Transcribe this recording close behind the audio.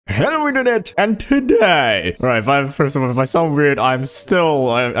Hello internet, and today, first of all, if I sound weird, I'm still,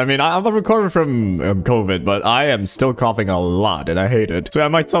 I'm recovering from COVID, but I am still coughing a lot, and I hate it, so I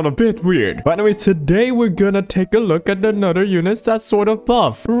might sound a bit weird. But anyways, today we're gonna take a look at another unit that's sort of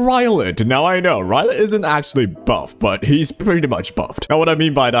buff, Riolet. Now I know, Riolet isn't actually buff, but he's pretty much buffed. Now what I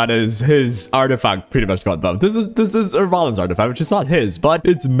mean by that is his artifact pretty much got buffed. This is Irvalin's artifact, which is not his, but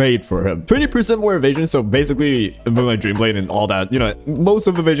it's made for him. 20% more evasion, so basically, Moonlight Dreamblade and all that, you know, most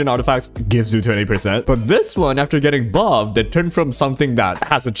of the evasion artifacts gives you 20%, but this one, after getting buffed, it turned from something that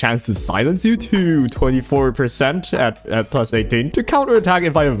has a chance to silence you to 24% at plus 18 to counterattack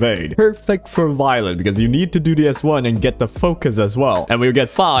if I evade. Perfect for Violet because you need to do the S1 and get the focus as well, and when you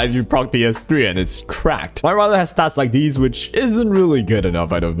get 5 you proc the S3 and it's cracked. My Violet has stats like these, which isn't really good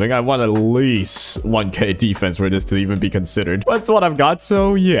enough. I don't think I want at least 1k defense for this to even be considered. That's what I've got,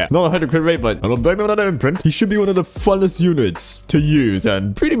 so yeah, not a 100 crit rate, but I don't blame him on that imprint. He should be one of the funnest units to use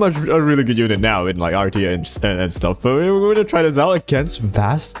and pretty much a really good unit now in like RT and stuff. But we're going to try this out against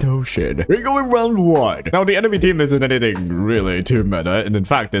Vast Ocean. We're going round 1. Now the enemy team isn't anything really too meta, and in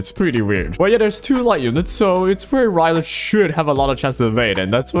fact it's pretty weird. Well, yeah, there's 2 light units, so it's where Riolet should have a lot of chance to evade,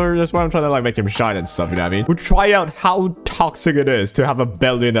 and that's why I'm trying to like make him shine and stuff, you know what I mean? We'll try out how toxic it is to have a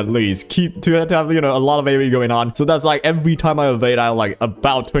Bellion at least, to have, you know, a lot of AoE going on, so that's like every time I evade I have like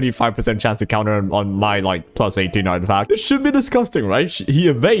about 25% chance to counter on my like plus 18 artifact. This should be disgusting, right? He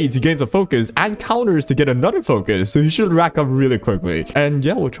evades, he gains a focus and counters to get another focus, so he should rack up really quickly. And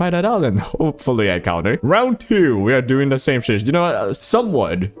yeah, we'll try that out and hopefully I counter. Round 2, we are doing the same shit. You know what,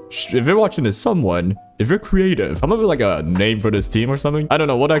 someone, if you're watching this, someone, if you're creative, I'm gonna be like a name for this team or something. I don't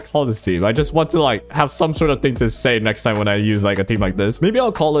know what I call this team. I just want to like have some sort of thing to say next time when I use like a team like this. Maybe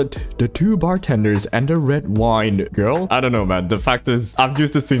I'll call it the 2 bartenders and the red wine girl. I don't know, man. The fact is, I've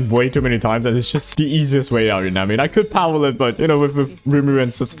used this team way too many times and it's just the easiest way out, you know what I mean? I could power it, but you know, with Rimu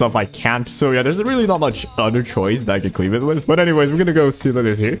and stuff, I can't. So yeah, there's really not much other choice that I can cleave it with. But anyways, we're gonna go see what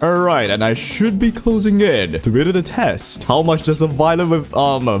it is here. All right, and I should be closing in to go to the test. How much does a Violet with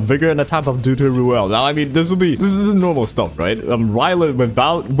vigor and attack of due to Riolet? Now, I mean, this is the normal stuff, right? Riolet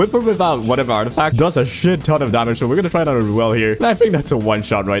without whatever artifact does a shit ton of damage, so we're gonna try it on a Riolet here. And I think that's a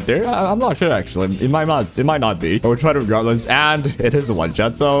one-shot right there. I'm not sure actually. It might not be. But we'll try it regardless, and it is a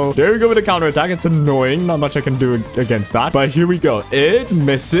one-shot. So there we go with the counterattack. It's annoying. Not much I can do against that. But here we go. It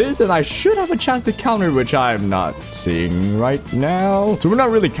misses, and I should have a chance to counter, which I'm not seeing right now. So we're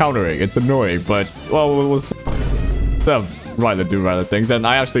not really countering. It's annoying, but well, we'll Riolet do Riolet things, and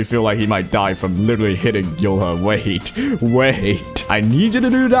I actually feel like he might die from literally hitting Yulha. Wait. I need you to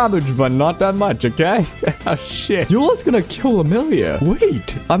do damage, but not that much, okay? Oh, shit. Yulha's gonna kill Amelia.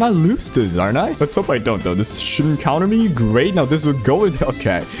 Wait, I might lose this, aren't I? Let's hope I don't, though. This shouldn't counter me. Great. Now this would go with...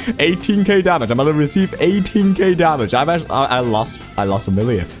 Okay. 18k damage. I'm gonna receive 18k damage. I lost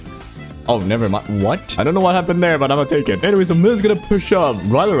Amelia. Oh, never mind. What? I don't know what happened there, but I'm gonna take it. Anyways, Amelia's gonna push up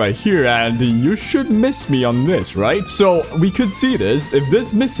Riolet right here, and you should miss me on this, right? So we could see this. If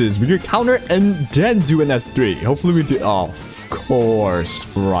this misses, we could counter and then do an S3. Hopefully we do... Oh, of course,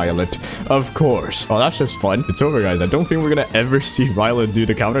 Riolet. Of course. Oh, that's just fun. It's over, guys. I don't think we're gonna ever see Riolet do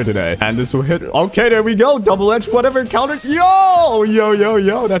the counter today. And this will hit... Okay, there we go. Double edge, whatever, counter. Yo.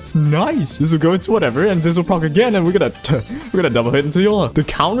 That's nice. This will go into whatever, and this will proc again, and we're gonna double hit into Yulha. The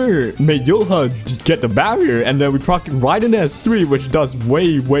counter made Yulha get the barrier, and then we proc right in S3, which does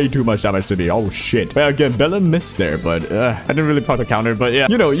way too much damage to me. Oh, shit. Well, again, Bella missed there, but I didn't really proc the counter, but yeah.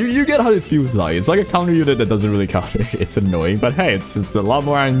 You know, you get how it feels like. It's like a counter unit that doesn't really counter. It's annoying. But hey, it's a lot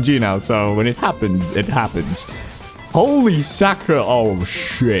more RNG now, so when it happens, it happens. Holy sacra. Oh,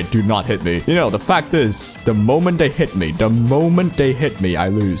 shit. Do not hit me. You know, the fact is, the moment they hit me, I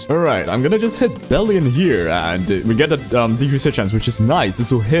lose. All right, I'm gonna just hit Bellion here, and we get a decreased hit chance, which is nice. This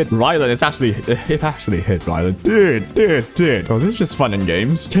will hit Riolet. It actually hit Riolet. Dude. Oh, this is just fun in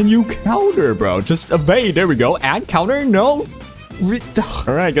games. Can you counter, bro? Just evade. There we go. And counter? No.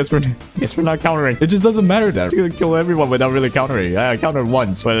 All right, guess we're not countering. It just doesn't matter then. You're gonna kill everyone without really countering. I countered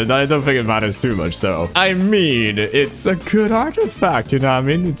once, but I don't think it matters too much. So I mean, it's a good artifact, you know what I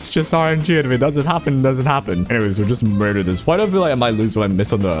mean? It's just RNG, and if it doesn't happen, it doesn't happen. Anyways, we'll just murder this. Why do I feel like I might lose when I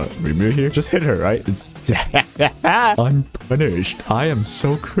miss on the Rimu here? Just hit her, right? It's unpunished. I am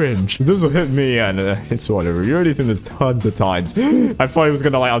so cringe. This will hit me, and it's whatever. You already seen this tons of times. I thought he was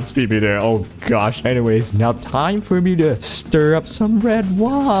gonna like outspeed me there. Oh gosh. Anyways, now time for me to stir up some red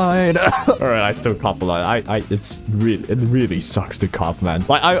wine. All right, I still cough a lot. It really sucks to cough, man.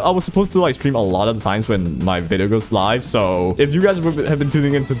 Like I was supposed to like stream a lot of the times when my video goes live. So if you guys have been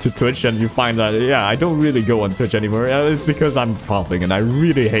tuning into Twitch and you find that yeah, I don't really go on Twitch anymore, it's because I'm coughing and I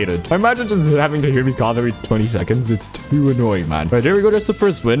really hate it. Imagine just having to hear me cough every 20 seconds. It's too annoying, man. Right, there we go. That's the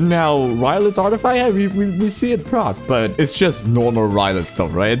first win. Now, Riolet's artifact, yeah, we see it proc, but it's just normal Riolet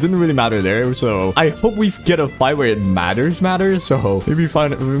stuff, right? It didn't really matter there, so I hope we get a fight where it matters. So maybe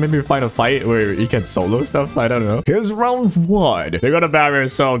find a fight where he can solo stuff. I don't know. Here's round 1. They got a barrier,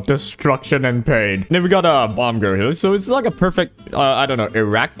 so destruction and pain. And then we got a bomb girl here, so it's like a perfect, I don't know,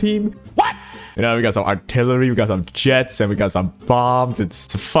 Iraq team. What? You know, we got some artillery, we got some jets, and we got some bombs.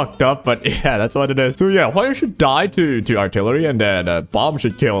 It's fucked up, but yeah, that's what it is. So yeah, fire should die to artillery, and then bomb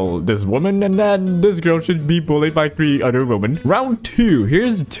should kill this woman, and then this girl should be bullied by 3 other women. Round 2.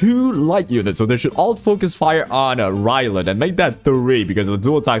 Here's 2 light units, so they should all focus fire on Riolet and make that 3 because the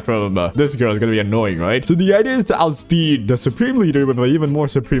dual attack from this girl is gonna be annoying, right? So the idea is to outspeed the Supreme Leader with an even more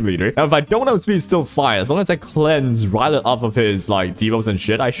Supreme Leader. Now, if I don't outspeed, it's still fine. As long as I cleanse Riolet off of his like devos and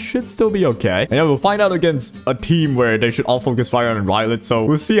shit, I should still be okay. And yeah, we'll find out against a team where they should all focus fire on Riolet. So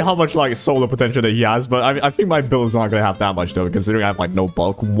we'll see how much like solo potential that he has. But I think my build is not gonna have that much though, considering I have like no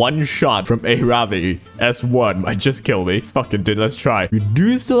bulk. One shot from a Ravi S1 might just kill me. Fucking dude, let's try. We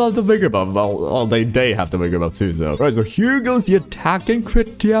do still have the vigor buff. Well, they have the vigor buff too. So alright, so here goes the attack and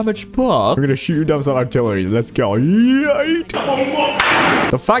crit damage buff. We're gonna shoot down some artillery. Let's go. Yeet.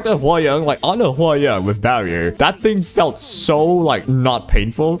 The fact that Huayang, like on a Huayang with barrier, that thing felt so like not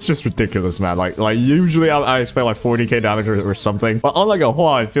painful. It's just ridiculous, man. Like usually I expect like 40k damage or something, but on like a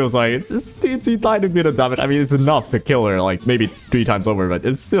Hua, it feels like it's a tiny bit of damage. I mean, it's enough to kill her like maybe 3 times over, but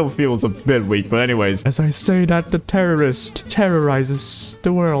it still feels a bit weak. But anyways, as I say that, the terrorist terrorizes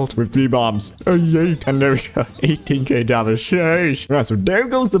the world with 3 bombs. Yeet. And there we go, 18k damage. Sheesh. Right, so there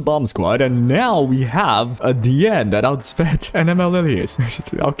goes the bomb squad, and now we have a DN that outspent an ML Lilius.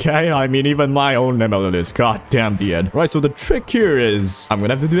 Okay, I mean, even my own ML Lilius. God damn DN. Right, so the trick here is I'm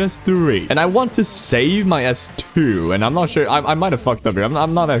gonna have to do S3, and I want to save my S2, and I'm not sure. I might have fucked up here.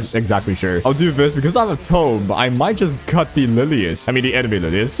 I'm not exactly sure. I'll do this because I have a tome. I might just cut the Lilius. I mean, the enemy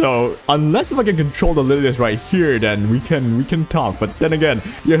Lilius. So unless if I can control the Lilius right here, then we can talk. But then again,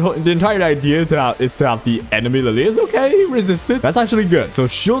 the entire idea is to have the enemy Lilius. Okay, he resisted. That's actually good. So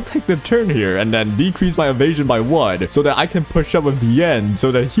she'll take the turn here and then decrease my evasion by 1 so that I can push up with the end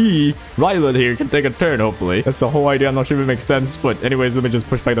so that Riolet here can take a turn, hopefully. That's the whole idea. I'm not sure if it makes sense, but anyways, let me just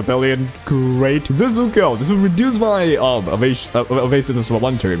push back the Bellion. Great. This will go. This will reduce my evasiveness for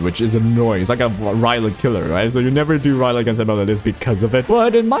 1 turn, which is annoying. It's like a Riolet killer, right? So you never do Riolet against ML Lilius because of it.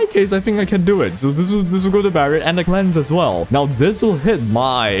 But in my case, I think I can do it. So this will go to barrier and the cleanse as well. Now this will hit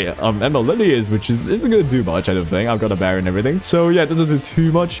my ML Lilius, which isn't gonna do much, I don't think. I've got a barrier and everything. So yeah, it doesn't do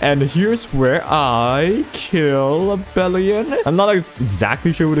too much. And here's where I kill a Bellion. I'm not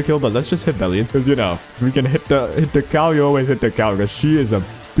exactly sure who to kill, but let's just hit Bellion. Because you know, if we can hit the cow, you always hit the cow because she is a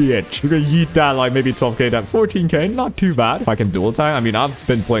bitch. We're gonna yeet that like maybe 12k, that 14k, not too bad. If I can dual attack, I mean, I've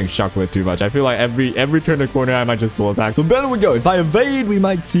been playing Chocolate too much. I feel like every turn the corner, I might just dual attack. So better we go. If I evade, we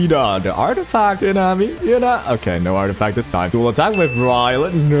might see the artifact, you know what I mean? You know? Okay, no artifact this time. Dual attack with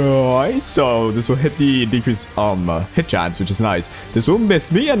Riolet. Nice. So this will hit the decreased hit chance, which is nice. This will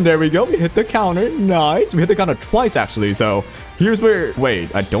miss me, and there we go. We hit the counter. Nice. We hit the counter twice, actually. So here's where...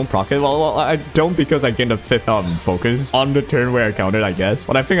 Wait, I don't proc it? Well, I don't because I gained a 5th focus on the turn where I countered, I guess.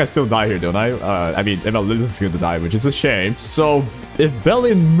 But I think I still die here, don't I? I mean, ML Lilius is going to die, which is a shame. So if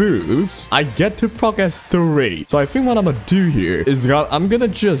Bellion moves, I get to proc S3. So I think what I'm going to do here is I'm going to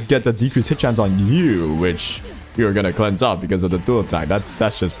just get the decreased hit chance on you, which... you're gonna cleanse up because of the dual attack.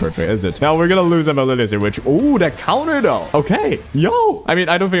 That's just perfect, is it? Now we're gonna lose ML Lilius here, which... oh, that counter though. Okay. Yo. I mean,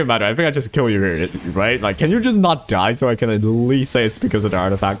 I don't think it matters. I think I just kill you here, right? Like, can you just not die so I can at least say it's because of the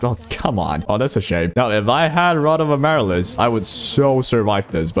artifact? Oh, come on. Oh, that's a shame. Now, if I had Rod of Amaryllis, I would so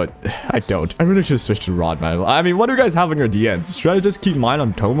survive this, but I don't. I really should switch to Rod, man. I mean, what do you guys have on your DNs? Should I just keep mine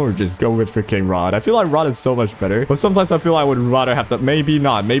on Tome or just go with freaking Rod? I feel like Rod is so much better, but sometimes I feel I would rather have to... maybe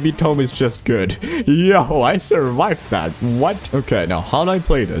not. Maybe Tome is just good. Yo, I survived that. What? Okay, now how do I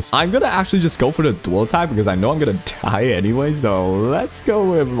play this? I'm gonna actually just go for the dual attack because I know I'm gonna die anyway. So let's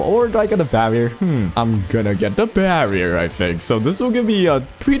go with... or do I get a barrier? I'm gonna get the barrier, I think. So this will give me a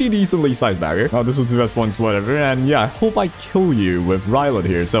pretty decently sized barrier. Oh, this will do us once, whatever. And yeah, I hope I kill you with Riolet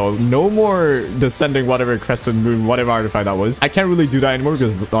here. So no more descending whatever crescent moon, whatever artifact that was. I can't really do that anymore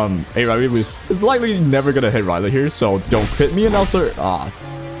because Riolet was likely never gonna hit Riolet here. So don't crit me, and also...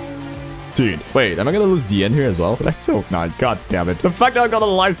 Dude, wait, am I gonna lose the end here as well? Let's hope not. God damn it. The fact that I got a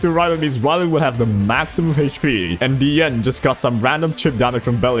life to Riolet means Riolet would have the maximum HP, and the end just got some random chip damage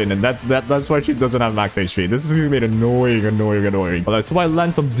from Bellion, and that's why she doesn't have max HP. This is gonna be annoying. Alright, so I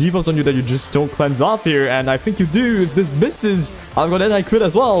land some debuffs on you that you just don't cleanse off here, and I think you do. If this misses, I'm gonna end I crit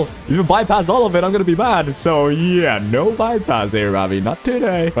as well. If you bypass all of it, I'm gonna be mad. So yeah, no bypass here, Robbie. Not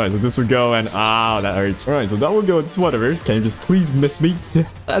today. Alright, so this would go, and that hurts. Alright, so that will go. It's whatever. Can you just please miss me?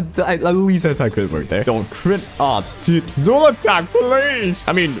 At least anti-crit work there. Don't crit. Oh, dude. Don't attack, please.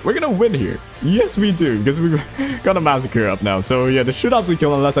 I mean, we're gonna win here. Yes, we do, because we got a massacre up now. So yeah, the should absolutely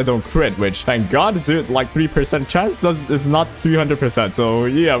kill unless I don't crit, which thank God it's like 3% chance. It's not 300%. So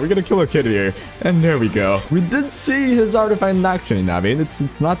yeah, we're gonna kill a kid here. And there we go. We did see his artifact in action. I mean, it's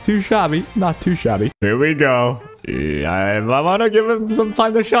not too shabby. Not too shabby. Here we go. I want to give him some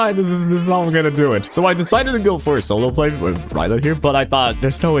time to shine. This is how I'm gonna do it. So I decided to go for a solo play with Riolet here, but I thought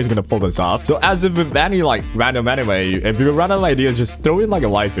there's no way he's gonna pull this off. So as if with any like random anime, if you run out of ideas, just throw in like a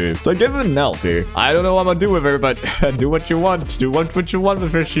waifu. So I give him an elf here. I don't know what I'm gonna do with her, but do what you want. Do what you want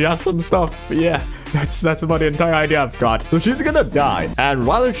with her. She has some stuff. But yeah. That's about the entire idea I've got. So she's gonna die. And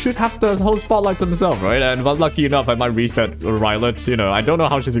Riolet should have the whole spotlight himself, right? And if I'm lucky enough, I might reset Riolet. You know, I don't know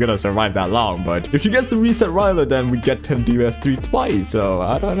how she's gonna survive that long, but if she gets to reset Riolet, then we get 10 DS3 twice. So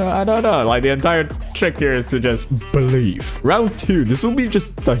I don't know. Like the entire trick here is to just believe. Round 2. This will be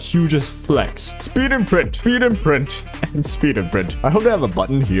just the hugest flex. Speed imprint, and speed imprint. I hope they have a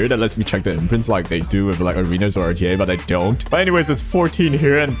button here that lets me check the imprints like they do with like arenas or RTA, but I don't. But anyways, it's 14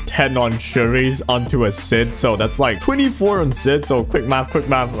 here and 10 on Shuri's onto a Sid. So that's like 24 on Sid. So quick math.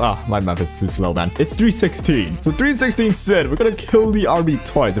 Ah, my math is too slow, man. It's 316. So 316 Sid. We're gonna kill the army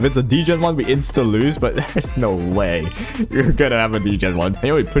twice. If it's a degen one, we insta lose, but there's no way you're gonna have a degen one.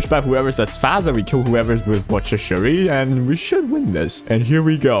 Anyway, push back whoever's that's fast and we kill whoever's with Watcha Shuri, and we should win this. And here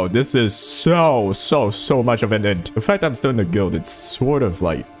we go. This is so much of an int. In fact, I'm still in the guild. It's sort of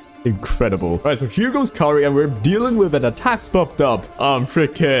like incredible. Alright, so here goes Kari, and we're dealing with an attack buffed up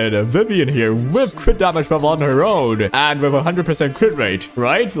freaking Vivian here with crit damage buff on her own and with 100% crit rate,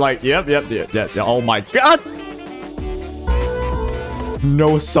 right? Like, yep. Oh my god.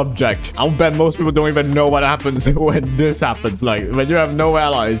 No subject. I'll bet most people don't even know what happens when this happens. Like, when you have no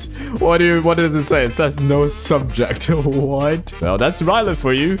allies, what does it say? It says no subject. What? Well, that's Riolet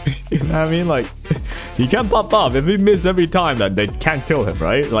for you. You know what I mean? Like, he can pop off. If he misses every time, then they can't kill him,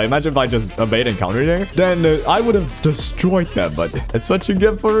 right? Like, imagine if I just evade and counter there. Then I would have destroyed them. But it's what you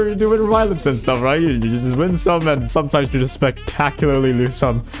get for doing Riolets and stuff, right? You just win some, and sometimes you just spectacularly lose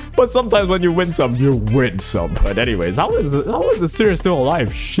some. But sometimes when you win some, you win some. But anyways, how is the series still alive?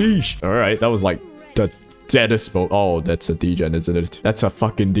 Sheesh. All right, that was like the deadest mode. Oh, that's a degen, isn't it? That's a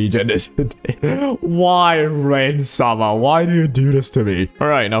fucking degen, isn't it? Why, Rain-sama? Why do you do this to me? All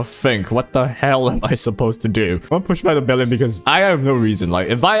right, now think. What the hell am I supposed to do? I'm gonna push by the Bellion because I have no reason. Like,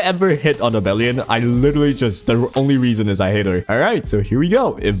 if I ever hit on the Bellion, I literally just... The only reason is I hate her. All right, so here we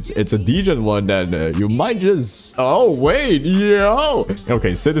go. If it's a degen one, then you might just... Oh, wait. Yo.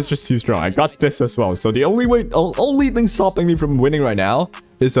 Okay, Sid is just too strong. I got this as well. So the only thing stopping me from winning right now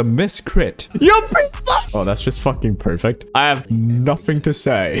is a miscrit. Oh, that's just fucking perfect. I have nothing to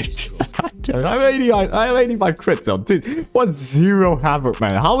say. I have 85 crits though, dude. 1-0 havoc,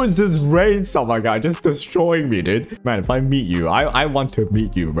 man. How is this Rain-sama guy just destroying me, dude? Man, if I meet you, I want to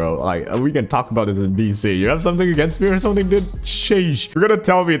meet you, bro. Like, we can talk about this in DC. You have something against me or something, dude? Sheesh. You're gonna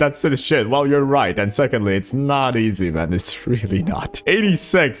tell me that's shit. Well, you're right. And secondly, it's not easy, man. It's really not.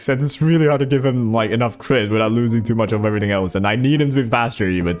 86, and it's really hard to give him like enough crit without losing too much of everything else. And I need him to be faster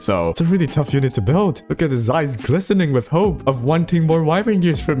even, so it's a really tough unit to build. Look at his eyes glistening with hope of wanting more wyvern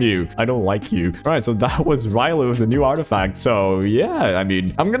gears from you. I don't like you. All right, so that was Riolet with the new artifact. So yeah, I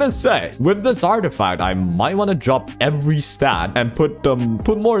mean, I'm gonna say with this artifact, I might want to drop every stat and put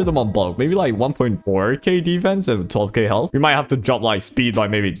more of them on bulk. Maybe like 1.4k defense and 12k health. We might have to drop like speed by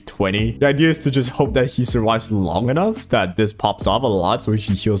maybe 20. The idea is to just hope that he survives long enough that this pops off a lot, so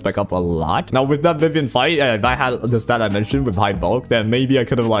he heals back up a lot. Now with that Vivian fight, if I had the stat I mentioned with high bulk, then maybe I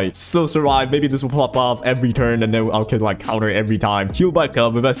could have like still survived. Maybe this will pop off every turn, and then I could like counter every time, heal back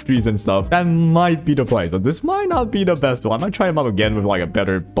up with S3s and stuff. That might be the play. So this might not be the best build. I might try him out again with like a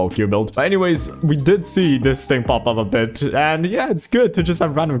better bulkier build. But anyways, we did see this thing pop up a bit, and yeah, it's good to just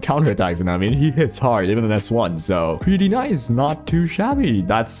have random counter attacks. And I mean, he hits hard even in S1, so pretty nice, not too shabby.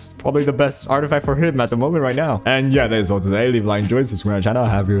 That's probably the best artifact for him at the moment right now. And yeah, that is all today. Leave a like, enjoy, subscribe to my channel.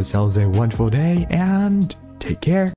 Have yourselves a wonderful day, and take care.